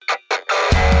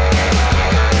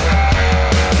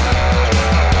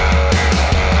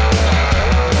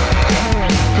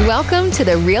Welcome to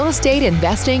the Real Estate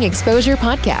Investing Exposure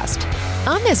Podcast.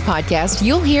 On this podcast,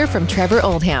 you'll hear from Trevor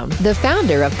Oldham, the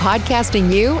founder of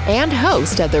Podcasting You and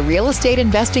host of the Real Estate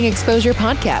Investing Exposure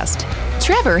Podcast.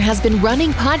 Trevor has been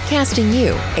running Podcasting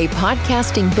You, a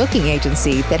podcasting booking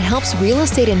agency that helps real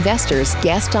estate investors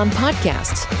guest on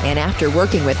podcasts. And after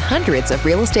working with hundreds of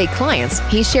real estate clients,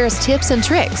 he shares tips and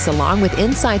tricks along with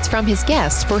insights from his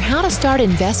guests for how to start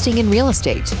investing in real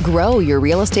estate, grow your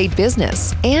real estate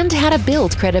business, and how to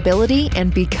build credibility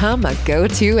and become a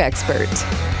go-to expert.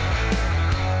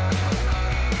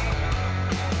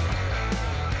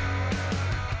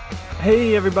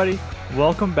 Hey everybody,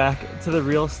 welcome back to the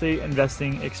Real Estate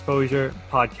Investing Exposure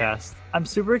Podcast. I'm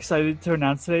super excited to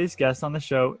announce today's guest on the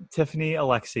show, Tiffany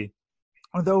Alexie.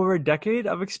 With over a decade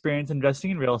of experience investing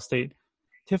in real estate,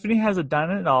 Tiffany has done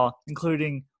it all,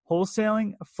 including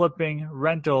wholesaling, flipping,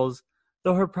 rentals,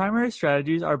 though her primary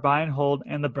strategies are buy and hold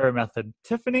and the BRRRR method.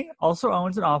 Tiffany also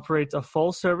owns and operates a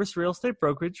full-service real estate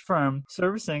brokerage firm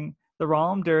servicing the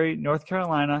Raleigh-Durham, North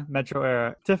Carolina metro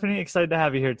area. Tiffany, excited to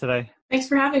have you here today. Thanks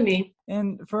for having me.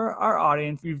 And for our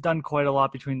audience, you've done quite a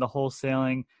lot between the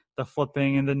wholesaling, the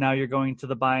flipping, and then now you're going to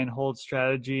the buy and hold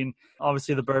strategy and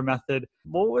obviously the BRRRR method.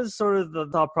 What was sort of the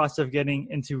thought process of getting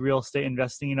into real estate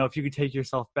investing? You know, if you could take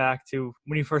yourself back to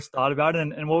when you first thought about it,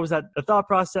 and what was the thought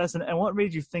process and what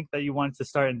made you think that you wanted to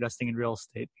start investing in real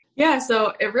estate? Yeah,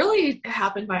 so it really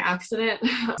happened by accident.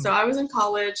 So I was in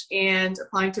college and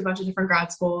applying to a bunch of different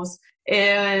grad schools,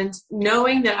 and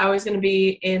knowing that I was going to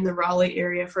be in the Raleigh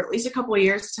area for at least a couple of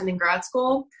years attending grad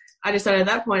school, I decided at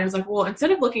that point, I was like, well, instead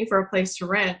of looking for a place to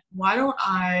rent, why don't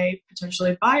I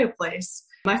potentially buy a place?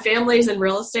 My family's in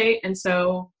real estate, and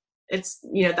so it's,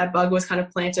 you know, that bug was kind of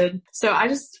planted. So I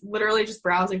just literally just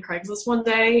browsing Craigslist one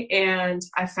day and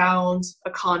I found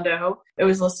a condo. It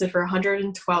was listed for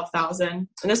 $112,000. And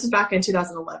this was back in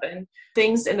 2011.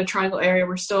 Things in the Triangle area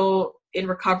were still in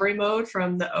recovery mode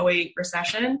from the '08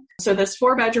 recession. So this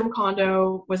 4-bedroom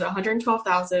condo was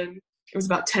 $112,000. It was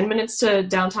about 10 minutes to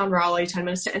downtown Raleigh, 10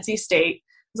 minutes to NC State.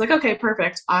 I was like, okay,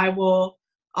 perfect.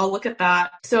 I'll look at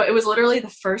that. So it was literally the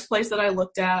first place that I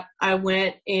looked at. I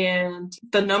went and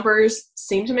the numbers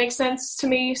seemed to make sense to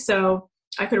me. So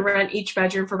I could rent each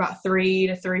bedroom for about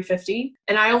 $300 to $350.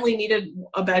 And I only needed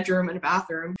a bedroom and a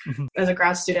bathroom as a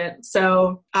grad student.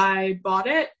 So I bought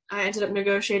it. I ended up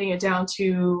negotiating it down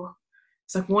to,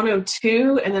 it's like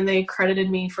 102. And then they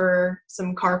credited me for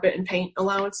some carpet and paint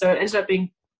allowance. So it ended up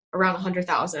being around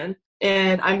 $100,000.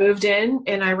 And I moved in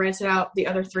and I rented out the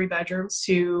other 3 bedrooms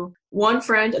to one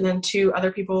friend and then 2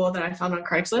 other people that I found on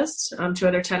Craigslist, 2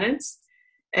 other tenants.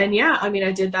 And yeah, I mean,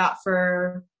 I did that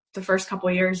for the first couple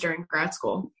of years during grad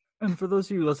school. And for those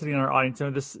of you listening in our audience,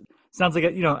 this sounds like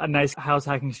a nice house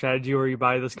hacking strategy where you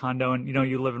buy this condo and,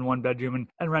 you live in one bedroom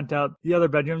and rent out the other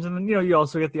bedrooms. And then, you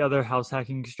also get the other house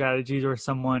hacking strategies where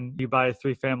you buy a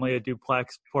 3-family, a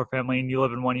duplex, 4-family, and you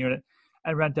live in one unit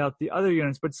and rent out the other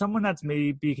units. But someone that's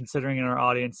maybe considering in our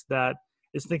audience that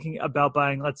is thinking about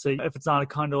buying, let's say, if it's not a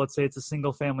condo, let's say it's a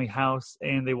single family house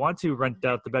and they want to rent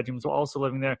out the bedrooms while also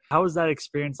living there. How was that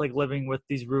experience like living with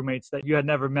these roommates that you had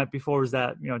never met before? Was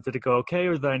that, did it go okay?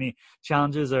 Was there any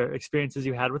challenges or experiences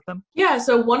you had with them? Yeah,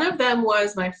 so one of them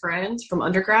was my friend from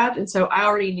undergrad. And so I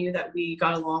already knew that we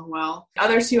got along well.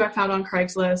 Other 2 I found on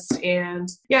Craigslist. And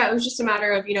yeah, it was just a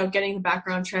matter of, getting the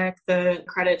background check, the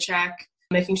credit check,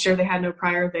 making sure they had no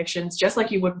prior evictions, just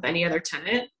like you would with any other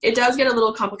tenant. It does get a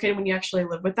little complicated when you actually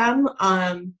live with them.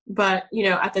 But,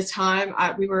 at the time,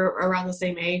 we were around the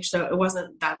same age, so it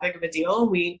wasn't that big of a deal.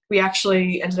 We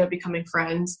actually ended up becoming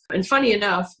friends. And funny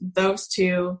enough, those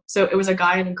 2, so it was a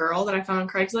guy and a girl that I found on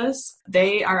Craigslist.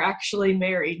 They are actually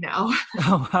married now.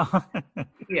 Oh, wow.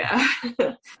 Yeah.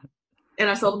 And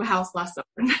I sold them a house last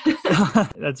summer.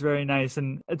 That's very nice.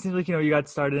 And it seems like, you got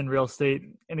started in real estate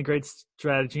in a great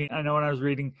strategy. I know when I was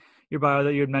reading your bio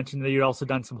that you had mentioned that you'd also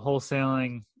done some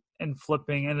wholesaling and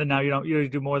flipping. And then now you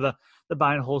do more the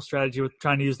buy and hold strategy with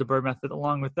trying to use the BRRRR method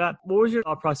along with that. What was your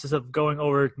thought process of going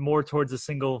over more towards a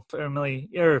single family,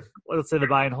 or let's say the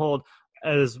buy and hold,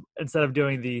 instead of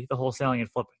doing the wholesaling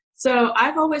and flipping? So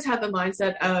I've always had the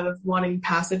mindset of wanting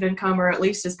passive income, or at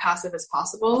least as passive as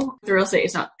possible. With real estate,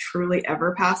 it's not truly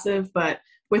ever passive, but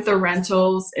with the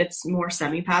rentals, it's more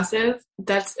semi-passive.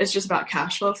 It's just about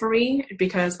cash flow for me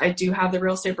because I do have the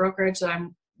real estate brokerage that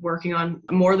I'm working on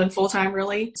more than full-time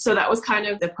really. So that was kind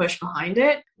of the push behind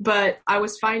it. But I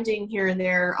was finding here and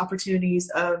there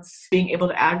opportunities of being able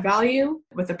to add value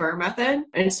with the BRRRR method.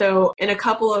 And so in a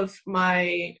couple of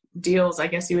my deals, I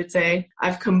guess you would say,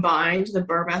 I've combined the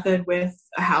BRRRR method with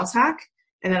a house hack.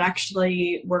 And that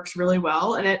actually works really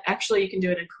well. And you can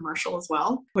do it in commercial as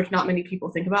well, which not many people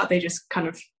think about. They just kind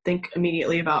of think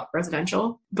immediately about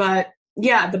residential. But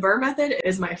yeah, the BRRRR method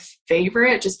is my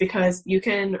favorite just because you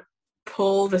can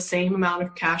pull the same amount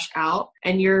of cash out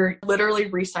and you're literally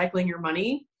recycling your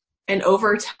money. And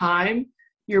over time,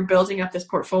 you're building up this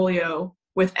portfolio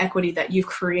with equity that you've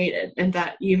created and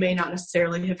that you may not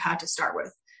necessarily have had to start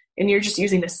with. And you're just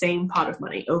using the same pot of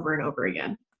money over and over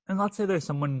again. And let's say there's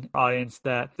someone in the audience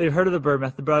that they've heard of the BRRRR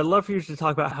method, but I'd love for you to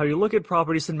talk about how you look at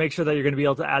properties and make sure that you're going to be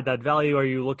able to add that value. Are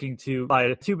you looking to buy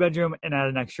a 2-bedroom and add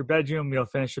an extra bedroom,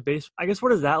 finish the base? I guess, what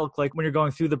does that look like when you're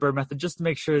going through the BRRRR method, just to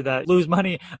make sure that lose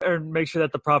money or make sure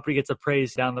that the property gets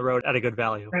appraised down the road at a good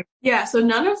value? Right. Yeah. So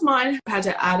none of mine had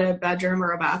to add a bedroom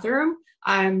or a bathroom.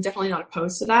 I'm definitely not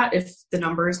opposed to that if the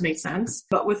numbers make sense.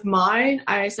 But with mine,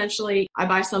 I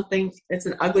buy something, it's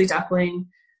an ugly duckling.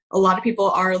 A lot of people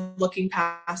are looking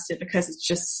past it because it's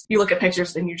just, you look at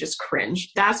pictures and you just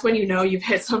cringe. That's when you know you've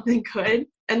hit something good.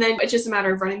 And then it's just a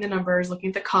matter of running the numbers,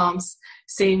 looking at the comps,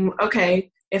 seeing, okay,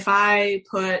 if I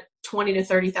put 20 to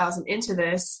 30,000 into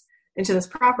this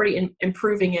property and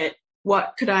improving it,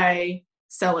 what could I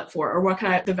sell it for? Or what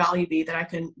could the value be that I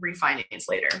can refinance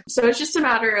later? So it's just a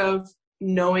matter of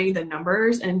knowing the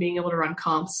numbers and being able to run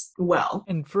comps well.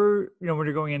 And for, when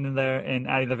you're going in there and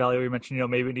adding the value, you mentioned,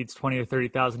 maybe it needs $20,000 or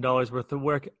 $30,000 worth of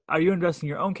work. Are you investing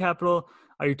your own capital?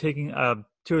 Are you taking a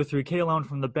 2 or 3K loan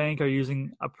from the bank? Are you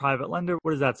using a private lender? What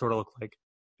does that sort of look like?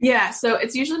 Yeah, so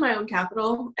it's usually my own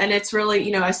capital. And it's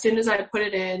really, as soon as I put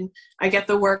it in, I get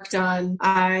the work done,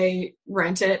 I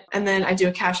rent it, and then I do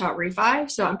a cash out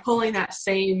refi. So I'm pulling that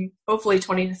same, hopefully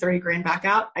 20 to 30 grand back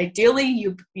out. Ideally,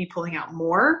 you'd be pulling out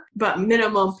more, but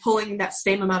minimum pulling that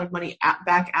same amount of money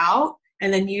back out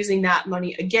and then using that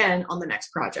money again on the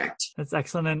next project. That's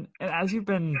excellent. And as you've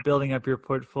been building up your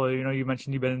portfolio, you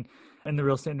mentioned you've been in the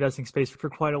real estate investing space for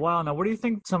quite a while now. What do you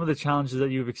think some of the challenges that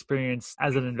you've experienced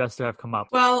as an investor have come up?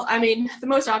 Well, the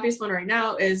most obvious one right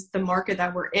now is the market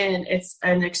that we're in. It's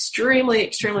an extremely,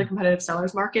 extremely competitive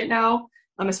seller's market now.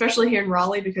 Especially here in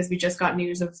Raleigh, because we just got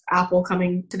news of Apple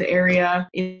coming to the area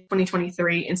in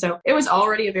 2023. And so it was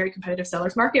already a very competitive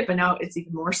seller's market, but now it's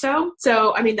even more so.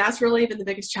 So, that's really been the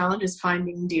biggest challenge, is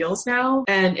finding deals now.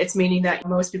 And it's meaning that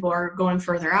most people are going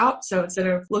further out. So instead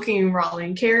of looking in Raleigh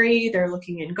and Cary, they're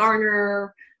looking in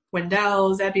Garner,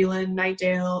 Wendell, Zebulon,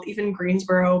 Knightdale, even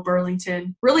Greensboro,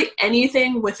 Burlington, really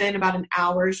anything within about an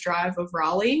hour's drive of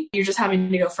Raleigh. You're just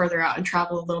having to go further out and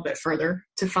travel a little bit further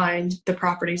to find the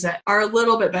properties that are a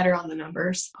little bit better on the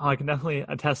numbers. Oh, I can definitely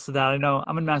attest to that. I know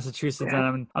I'm in Massachusetts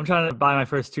and I'm trying to buy my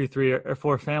first 2, 3, or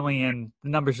 4 family, and the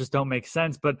numbers just don't make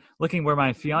sense. But looking where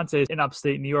my fiance is in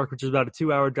upstate New York, which is about a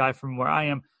 2-hour drive from where I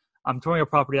am, I'm touring a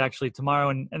property actually tomorrow,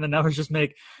 and the numbers just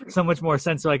make so much more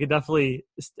sense. So I can definitely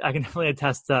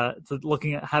attest to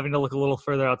having to look a little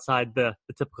further outside the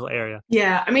typical area.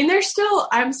 Yeah. I'm still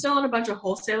on a bunch of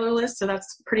wholesaler lists, so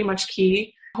that's pretty much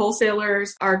key.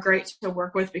 Wholesalers are great to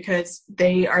work with because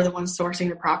they are the ones sourcing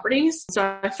the properties.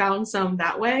 So I found some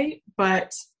that way,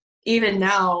 but even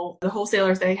now the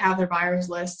wholesalers, they have their buyers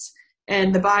lists.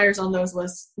 And the buyers on those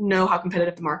lists know how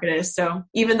competitive the market is. So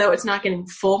even though it's not getting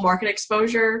full market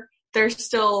exposure, they're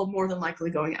still more than likely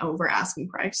going over asking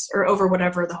price or over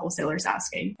whatever the wholesaler is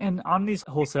asking. And on these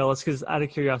wholesalers, because out of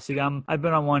curiosity, I've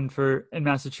been on one in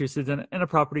Massachusetts, and a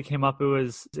property came up. It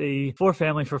was a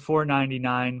 4-family for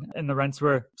 $499, and the rents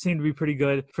seemed to be pretty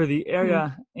good for the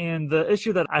area. Mm-hmm. And the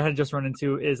issue that I had just run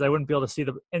into is I wouldn't be able to see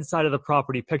the inside of the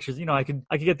property pictures. I could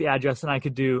get the address and I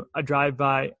could do a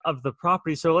drive-by of the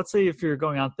property. So let's say if you're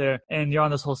going out there and you're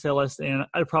on this wholesale list and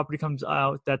a property comes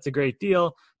out that's a great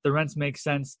deal, the rents make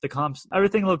sense, the comps,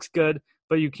 everything looks good,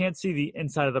 but you can't see the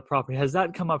inside of the property. Has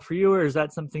that come up for you, or is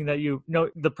that something that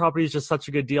the property is just such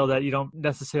a good deal that you don't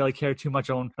necessarily care too much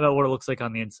about what it looks like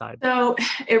on the inside? So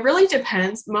it really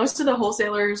depends. Most of the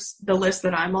wholesalers, the list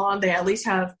that I'm on, they at least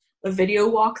have a video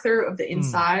walkthrough of the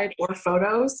inside or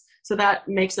photos. So that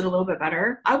makes it a little bit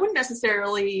better. I wouldn't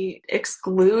necessarily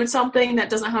exclude something that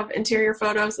doesn't have interior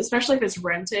photos, especially if it's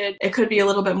rented. It could be a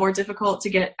little bit more difficult to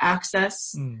get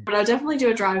access, but I'll definitely do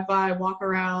a drive-by, walk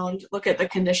around, look at the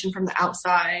condition from the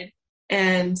outside.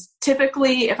 And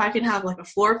typically, if I can have like a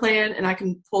floor plan and I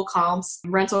can pull comps,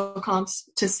 rental comps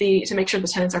to make sure the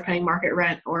tenants are paying market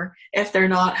rent, or if they're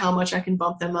not, how much I can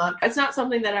bump them up. It's not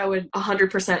something that I would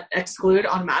 100% exclude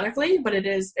automatically, but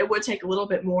it would take a little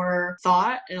bit more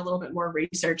thought and a little bit more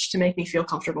research to make me feel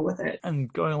comfortable with it.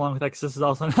 And going along with that, because this is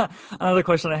also another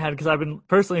question I had, because I've been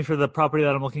personally, for the property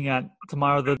that I'm looking at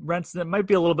tomorrow, the rents that might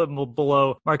be a little bit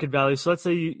below market value. So let's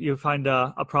say you find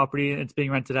a property and it's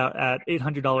being rented out at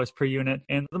 $800 per unit,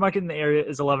 and the market in the area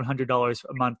is $1,100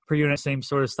 a month per unit, same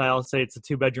sort of style. Say it's a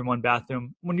 2-bedroom,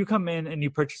 1-bathroom. When you come in and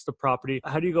you purchase the property,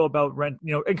 how do you go about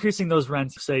increasing those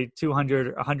rents, say $200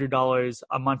 or $100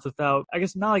 a month without, I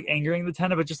guess, not like angering the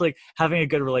tenant, but just like having a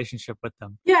good relationship with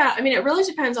them? Yeah, I mean, it really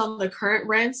depends on the current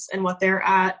rents and what they're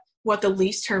at, what the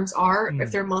lease terms are,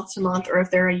 if they're month to month or if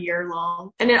they're a year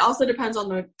long. And it also depends on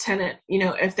the tenant,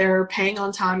 if they're paying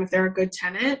on time, if they're a good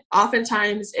tenant.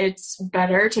 Oftentimes it's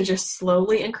better to just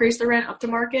slowly increase the rent up to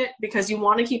market because you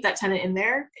want to keep that tenant in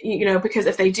there, because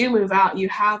if they do move out, you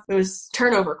have those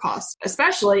turnover costs,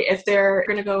 especially if they're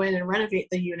going to go in and renovate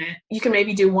the unit. You can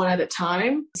maybe do one at a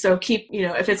time. So keep,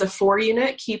 if it's a 4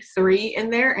 unit, keep 3 in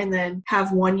there and then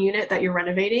have 1 unit that you're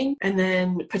renovating and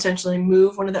then potentially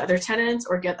move one of the other tenants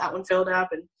or get that one filled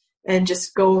up and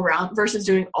just go around versus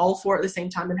doing all 4 at the same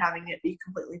time and having it be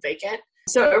completely vacant.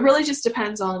 So it really just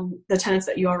depends on the tenants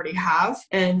that you already have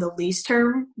and the lease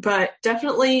term, but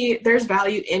definitely there's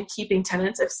value in keeping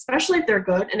tenants, especially if they're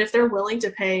good and if they're willing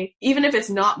to pay, even if it's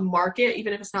not market,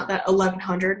 even if it's not that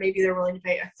 $1,100, maybe they're willing to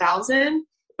pay $1,000.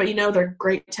 But they're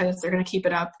great tenants, they're going to keep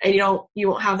it up, and you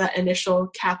won't have that initial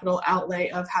capital outlay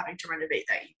of having to renovate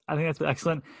that. I think that's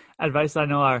excellent advice. I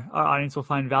know our audience will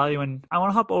find value. And I want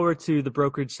to hop over to the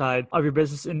brokerage side of your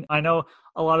business. And I know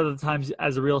a lot of the times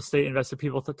as a real estate investor,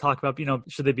 people talk about,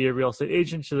 should they be a real estate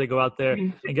agent? Should they go out there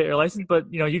and get your license?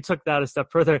 But, you took that a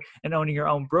step further and owning your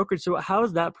own brokerage. So how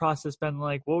has that process been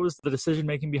like? What was the decision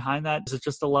making behind that? Is it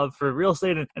just a love for real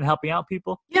estate and helping out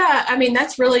people? Yeah, I mean,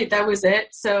 that was it.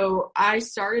 So I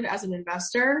started as an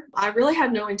investor. I really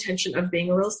had no intention of being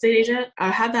a real estate agent. I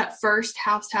had that first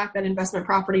house hack, that investment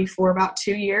property, for about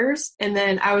 2 years. And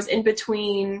then I was in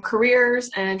between careers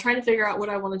and trying to figure out what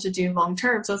I wanted to do long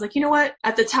term. So I was like, you know what?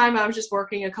 At the time, I was just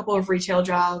working a couple of retail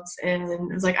jobs and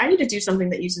I was like, I need to do something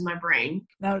that uses my brain.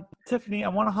 Now, Tiffany, I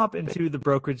want to hop into the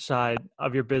brokerage side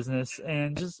of your business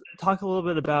and just talk a little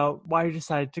bit about why you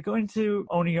decided to go into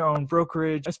owning your own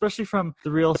brokerage, especially from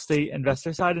the real estate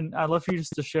investor side. And I'd love for you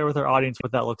just to share with our audience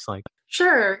what that looks like.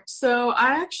 Sure. So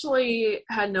I actually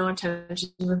had no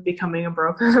intention of becoming a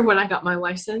broker when I got my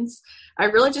license. I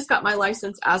really just got my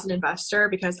license as an investor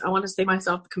because I want to save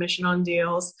myself the commission on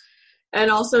deals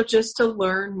and also just to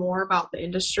learn more about the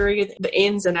industry, the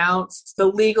ins and outs, the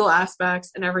legal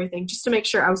aspects and everything, just to make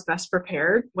sure I was best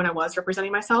prepared when I was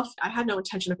representing myself. I had no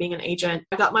intention of being an agent.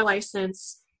 I got my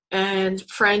license and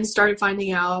friends started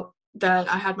finding out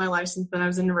that I had my license, that I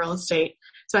was in real estate.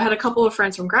 So I had a couple of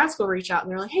friends from grad school reach out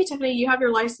and they're like, hey, Tiffany, you have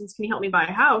your license. Can you help me buy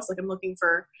a house? Like, I'm looking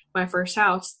for my first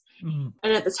house. Mm-hmm.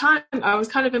 And at the time, I was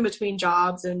kind of in between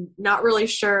jobs and not really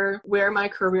sure where my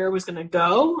career was going to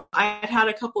go. I had had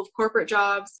a couple of corporate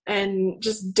jobs and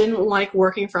just didn't like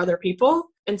working for other people.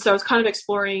 And so I was kind of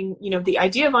exploring, the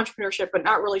idea of entrepreneurship, but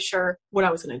not really sure what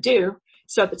I was going to do.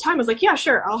 So at the time I was like, yeah,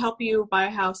 sure. I'll help you buy a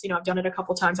house. I've done it a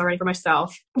couple times already for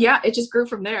myself. Yeah, it just grew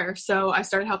from there. So I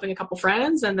started helping a couple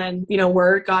friends and then,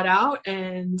 word got out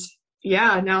and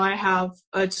yeah, now I have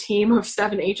a team of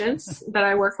 7 agents that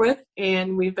I work with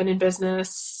and we've been in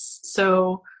business.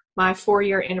 So my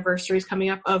 4-year anniversary is coming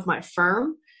up of my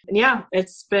firm. And yeah,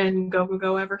 it's been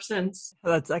go ever since.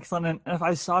 That's excellent. And if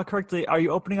I saw correctly, are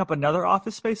you opening up another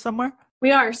office space somewhere?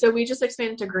 We are. So we just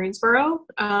expanded to Greensboro.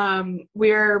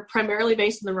 We're primarily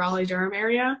based in the Raleigh-Durham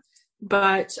area,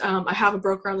 but I have a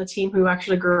broker on the team who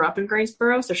actually grew up in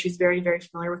Greensboro. So she's very, very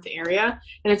familiar with the area.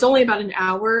 And it's only about an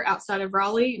hour outside of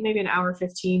Raleigh, maybe an hour,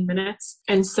 15 minutes.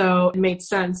 And so it made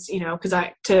sense,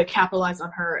 to capitalize on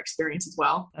her experience as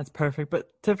well. That's perfect. But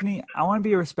Tiffany, I want to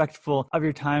be respectful of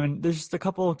your time. And there's just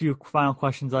a few final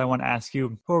questions that I want to ask you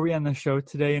before we end the show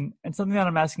today. And something that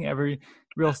I'm asking every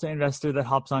real estate investor that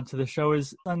hops onto the show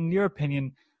is, in your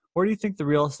opinion, where do you think the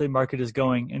real estate market is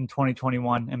going in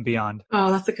 2021 and beyond?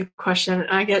 Oh, that's a good question.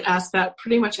 I get asked that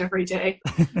pretty much every day.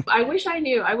 I wish I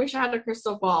knew. I wish I had a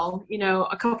crystal ball.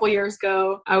 A couple years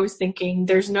ago, I was thinking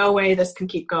there's no way this can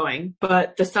keep going,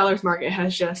 but the seller's market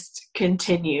has just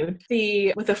continued.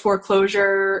 With the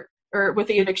foreclosure or with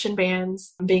the eviction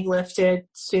bans being lifted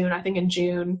soon, I think in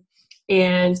June,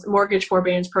 and mortgage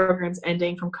forbearance programs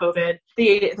ending from COVID.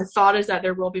 The thought is that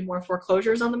there will be more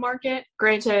foreclosures on the market.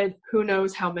 Granted, who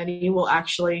knows how many will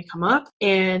actually come up.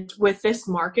 And with this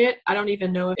market, I don't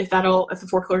even know if the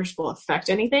foreclosures will affect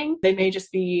anything. They may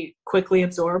just be quickly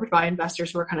absorbed by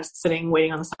investors who are kind of sitting,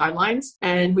 waiting on the sidelines.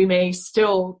 And we may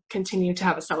still continue to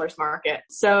have a seller's market.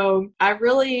 So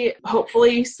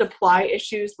hopefully supply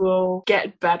issues will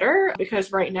get better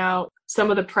because right now, some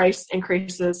of the price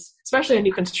increases, especially in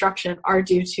new construction, are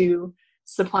due to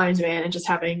supply and demand and just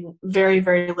having very,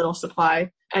 very little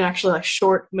supply and actually like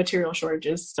short material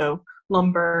shortages. So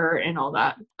lumber and all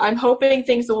that. I'm hoping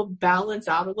things will balance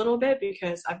out a little bit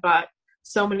because I've got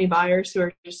so many buyers who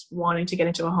are just wanting to get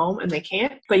into a home and they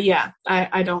can't. But yeah,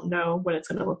 I don't know what it's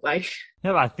going to look like.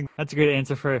 Yeah, I think that's a great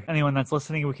answer for anyone that's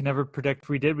listening. We can never predict. If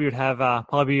we did, we would have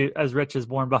probably be as rich as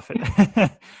Warren Buffett.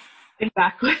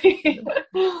 Exactly.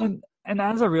 And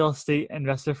as a real estate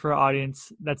investor for our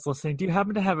audience that's listening, do you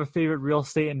happen to have a favorite real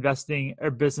estate investing or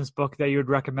business book that you would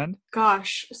recommend?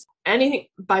 Gosh, anything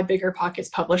by Bigger Pockets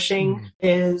Publishing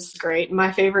is great.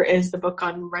 My favorite is the book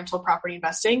on rental property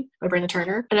investing by Brandon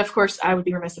Turner. And of course, I would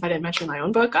be remiss if I didn't mention my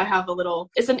own book. I have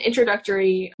it's an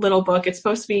introductory little book. It's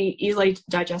supposed to be easily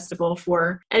digestible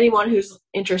for anyone who's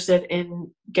interested in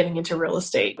getting into real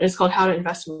estate. It's called How to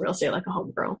Invest in Real Estate Like a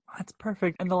Homegirl. That's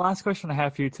perfect. And the last question I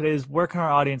have for you today is, where can our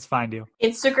audience find you?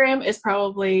 Instagram is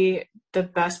probably the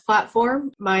best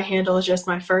platform. My handle is just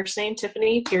my first name,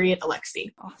 Tiffany,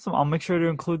 Alexi. Awesome. I'll make sure to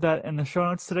include that in the show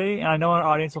notes today. And I know our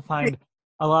audience will find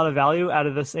a lot of value out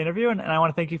of this interview. And I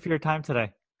want to thank you for your time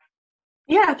today.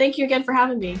 Yeah, thank you again for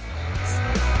having me.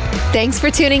 Thanks for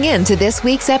tuning in to this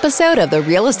week's episode of the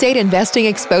Real Estate Investing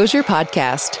Exposure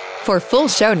Podcast. For full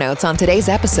show notes on today's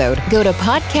episode, go to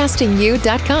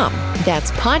podcastingyou.com.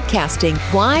 That's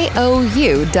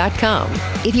podcastingyou.com.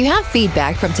 If you have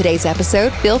feedback from today's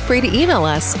episode, feel free to email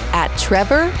us at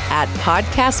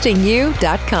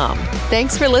trevor@podcastingyou.com.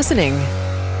 Thanks for listening.